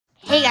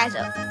guys,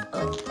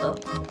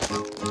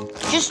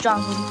 just drop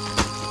him.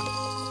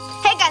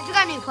 Hey guys, we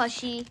got a new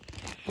plushie.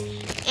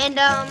 And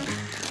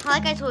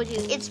like I told you,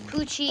 it's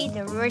Poochy,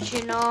 the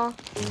original.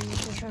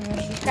 He's from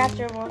Hershey's Craft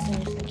World,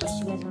 in case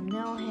you guys don't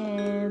know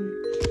him.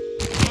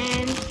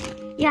 And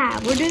yeah,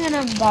 we're doing an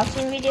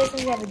unboxing video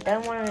since we haven't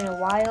done one in a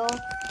while.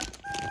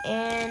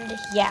 And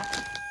yeah,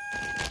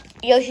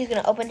 Yoshi's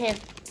gonna open him.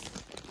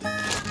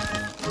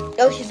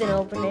 Yoshi's gonna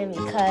open him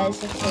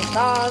because it's his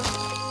dog.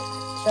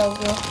 So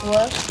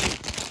woof.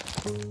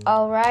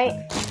 Alright,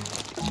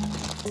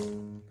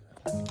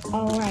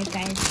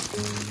 guys.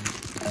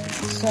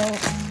 So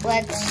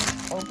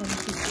let's open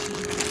Poochy.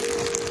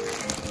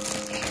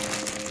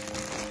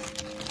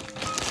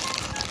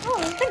 Oh,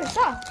 it's kind of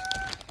soft.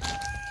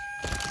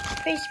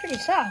 It's pretty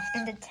soft.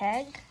 And the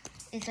tag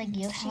is like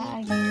Yoshi.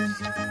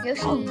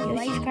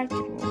 Yoshi's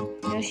comfortable.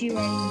 Yoshi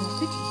riding the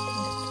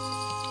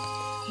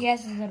Poochy. He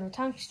has his little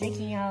tongue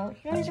sticking out.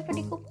 You know, he's a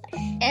pretty cool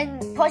plush.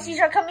 And plushies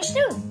are coming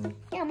soon.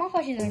 Yeah, more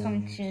plushies are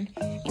coming soon.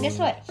 And guess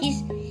what? He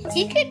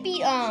could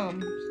be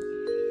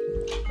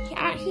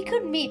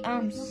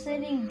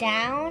sitting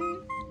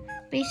down.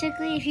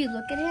 Basically, if you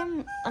look at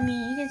him, I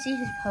mean, you can see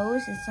his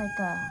pose. It's like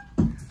a,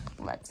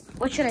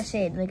 what should I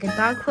say? Like a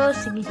dog pose.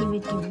 So he can be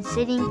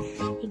sitting,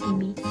 he can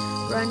be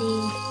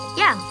running.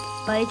 Yeah,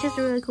 but it's just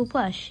a really cool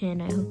plush.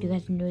 And I hope you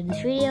guys enjoyed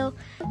this video.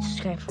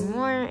 Subscribe for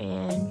more,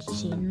 and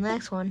see you in the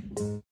next one.